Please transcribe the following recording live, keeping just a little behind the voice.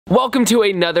Welcome to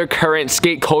another current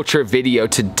skate culture video.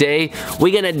 Today,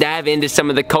 we're gonna dive into some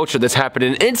of the culture that's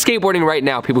happening in skateboarding right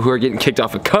now. People who are getting kicked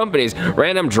off of companies,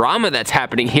 random drama that's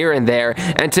happening here and there,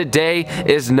 and today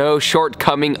is no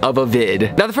shortcoming of a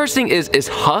vid. Now, the first thing is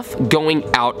Huff going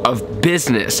out of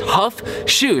business? Huff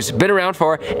shoes, been around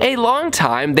for a long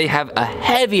time. They have a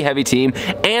heavy team,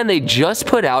 and they just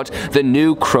put out the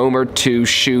new Cromer 2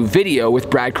 shoe video with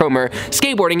Brad Cromer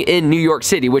skateboarding in New York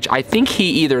City, which I think he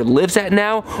either lives at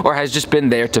now or has just been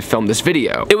there to film this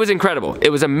video. It was incredible.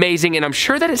 It was amazing, and I'm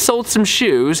sure that it sold some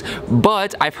shoes,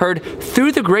 but I've heard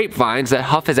through the grapevines that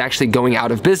Huff is actually going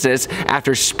out of business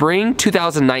after spring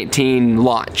 2019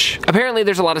 launch. Apparently,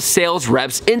 there's a lot of sales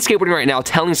reps in skateboarding right now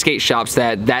telling skate shops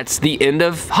that that's the end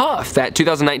of Huff, that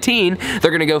 2019,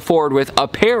 they're gonna go forward with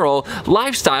apparel,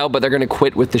 lifestyle, but they're gonna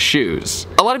quit with the shoes.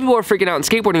 A lot of people are freaking out in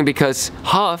skateboarding because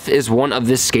Huff is one of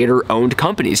the skater-owned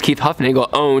companies. Keith Huffnagel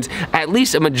owns at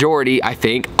least a majority, I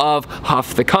think, of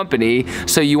Huff the company,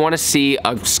 so you want to see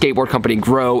a skateboard company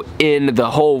grow in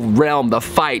the whole realm, the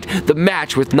fight, the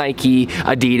match with Nike,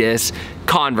 Adidas,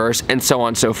 Converse, and so on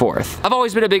and so forth. I've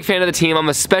always been a big fan of the team. I'm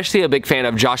especially a big fan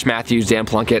of Josh Matthews, Dan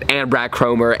Plunkett, and Brad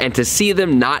Cromer, and to see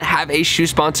them not have a shoe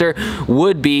sponsor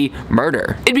would be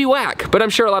murder. It'd be whack, but I'm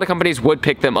sure a lot of companies would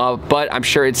pick them up, but I'm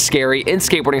sure it's scary in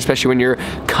skateboarding, especially when you're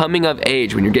coming of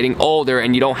age, when you're getting older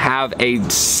and you don't have a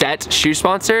set shoe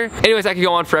sponsor. Anyways, I could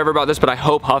go on forever about this, but I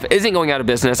hope Huff isn't going out of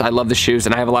business. I love the shoes,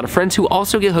 and I have a lot of friends who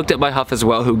also get hooked up by Huff as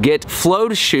well, who get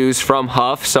flowed shoes from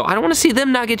Huff, so I don't want to see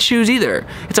them not get shoes either.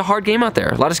 It's a hard game out there.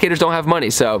 A lot of skaters don't have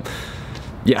money, so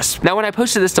yes. Now, when I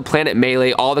posted this to Planet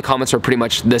Melee, all the comments were pretty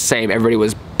much the same. Everybody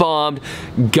was bummed,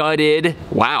 gutted.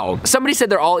 Wow. Somebody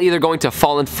said they're all either going to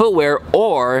Fallen Footwear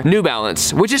or New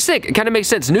Balance, which is sick. It kind of makes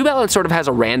sense. New Balance sort of has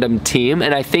a random team,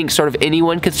 and I think sort of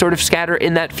anyone could sort of scatter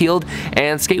in that field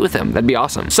and skate with them. That'd be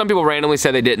awesome. Some people randomly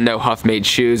said they didn't know Huff made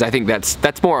shoes. I think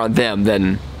that's more on them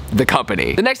than the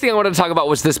company. The next thing I wanted to talk about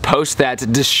was this post that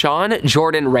Dashawn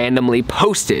Jordan randomly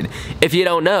posted. If you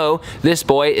don't know, this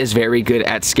boy is very good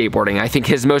at skateboarding. I think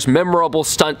his most memorable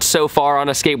stunt so far on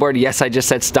a skateboard, yes, I just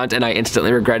said stunt and I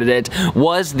instantly regretted it,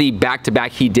 was the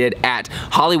back-to-back he did at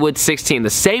Hollywood 16, the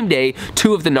same day,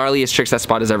 two of the gnarliest tricks that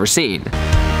spot has ever seen.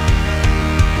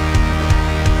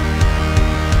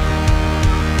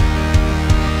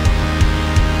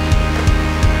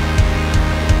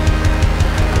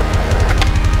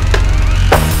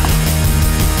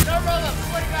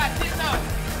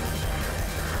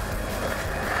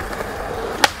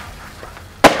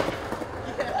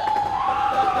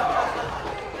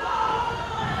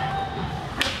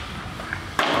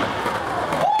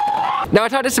 Now, I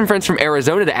talked to some friends from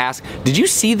Arizona to ask, did you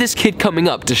see this kid coming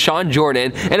up, Dashawn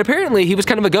Jordan? And apparently he was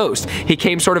kind of a ghost. He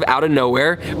came sort of out of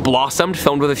nowhere, blossomed,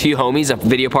 filmed with a few homies, a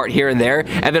video part here and there,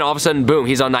 and then all of a sudden, boom,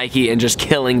 he's on Nike and just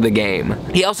killing the game.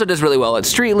 He also does really well at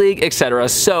Street League, etc.,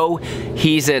 so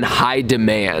he's in high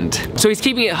demand. So he's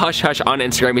keeping it hush-hush on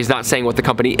Instagram. He's not saying what the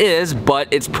company is, but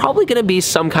it's probably gonna be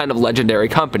some kind of legendary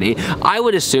company. I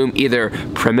would assume either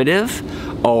Primitive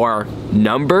or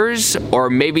Numbers, or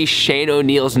maybe Shane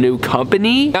O'Neill's new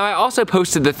company. Now, I also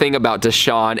posted the thing about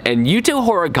Dashawn, and Yuto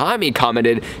Horigami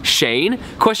commented, Shane?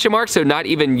 Question mark, so not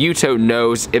even Yuto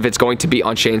knows if it's going to be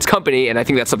on Shane's company, and I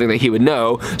think that's something that he would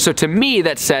know. So to me,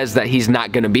 that says that he's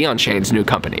not gonna be on Shane's new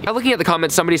company. Now, looking at the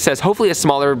comments, somebody says, hopefully a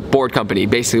smaller board company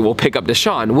basically will pick up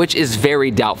Dashawn, which is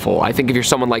very doubtful. I think if you're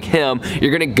someone like him,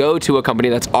 you're gonna go to a company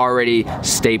that's already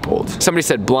stapled. Somebody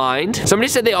said blind. Somebody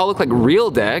said they all look like real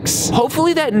decks.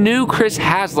 Hopefully that new Chris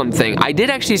Haslam thing. I did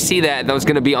actually see that was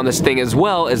going to be on this thing as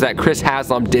well, is that Chris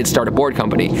Haslam did start a board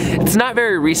company. It's not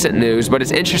very recent news, but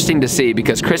it's interesting to see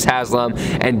because Chris Haslam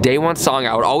and Day One Song,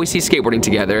 I would always see skateboarding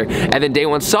together, and then Day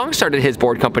One Song started his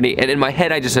board company, and in my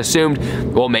head I just assumed,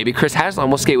 well, maybe Chris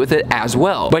Haslam will skate with it as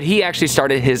well. But he actually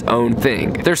started his own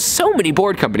thing. There's so many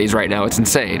board companies right now, it's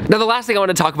insane. Now, the last thing I want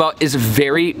to talk about is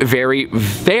very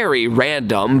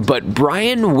random, but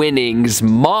Brian Wenning's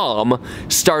mom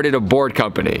started a board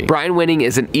company. Brian Wenning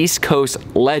is an East Coast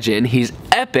legend. He's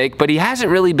epic, but he hasn't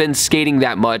really been skating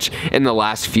that much in the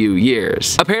last few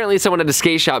years. Apparently, someone at a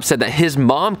skate shop said that his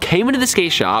mom came into the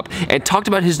skate shop and talked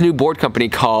about his new board company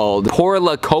called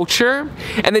Porla Culture,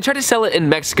 and they tried to sell it in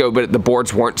Mexico, but the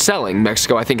boards weren't selling.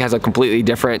 Mexico, I think, has a completely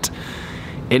different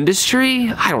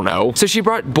industry? I don't know. So she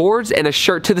brought boards and a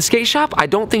shirt to the skate shop. I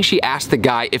don't think she asked the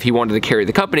guy if he wanted to carry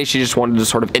the company. She just wanted to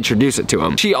sort of introduce it to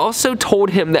him. She also told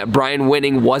him that Brian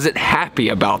Wenning wasn't happy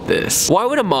about this. Why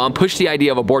would a mom push the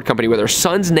idea of a board company with her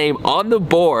son's name on the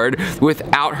board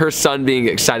without her son being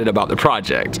excited about the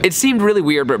project? It seemed really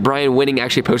weird, but Brian Wenning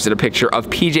actually posted a picture of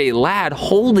PJ Ladd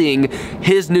holding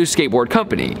his new skateboard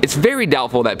company. It's very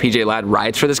doubtful that PJ Ladd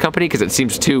rides for this company because it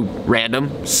seems too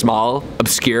random, small,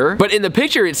 obscure. But in the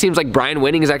picture, it seems like Brian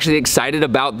Wenning is actually excited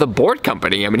about the board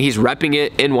company. I mean, he's repping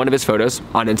it in one of his photos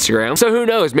on Instagram. So who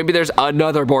knows? Maybe there's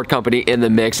another board company in the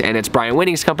mix and it's Brian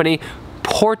Wenning's company.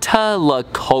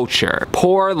 Porta-la-culture.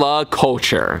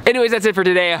 Anyways, that's it for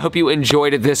today. I hope you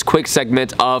enjoyed this quick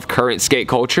segment of current skate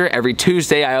culture. Every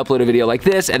Tuesday, I upload a video like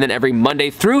this, and then every Monday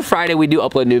through Friday, we do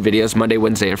upload new videos. Monday,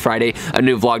 Wednesday, and Friday, a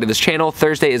new vlog to this channel.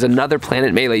 Thursday is another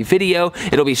Planet Melee video.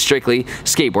 It'll be strictly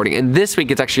skateboarding. And this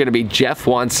week, it's actually gonna be Jeff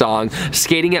Wan's song,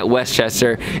 Skating at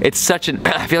Westchester. It's such an,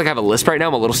 I feel like I have a lisp right now,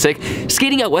 I'm a little sick.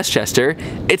 Skating at Westchester,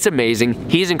 it's amazing.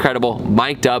 He's incredible,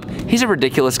 mic'd up. He's a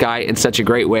ridiculous guy in such a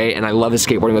great way, and I love his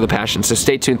skateboarding with a passion. So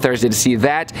stay tuned Thursday to see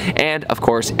that, and of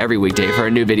course every weekday for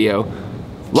a new video.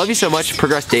 Love you so much,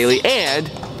 progress daily,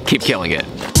 and keep killing it.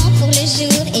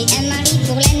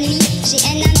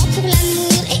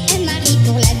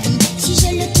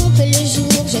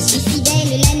 Je suis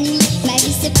fidèle la nuit, ma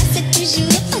vie se passe toujours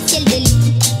au ciel de lit.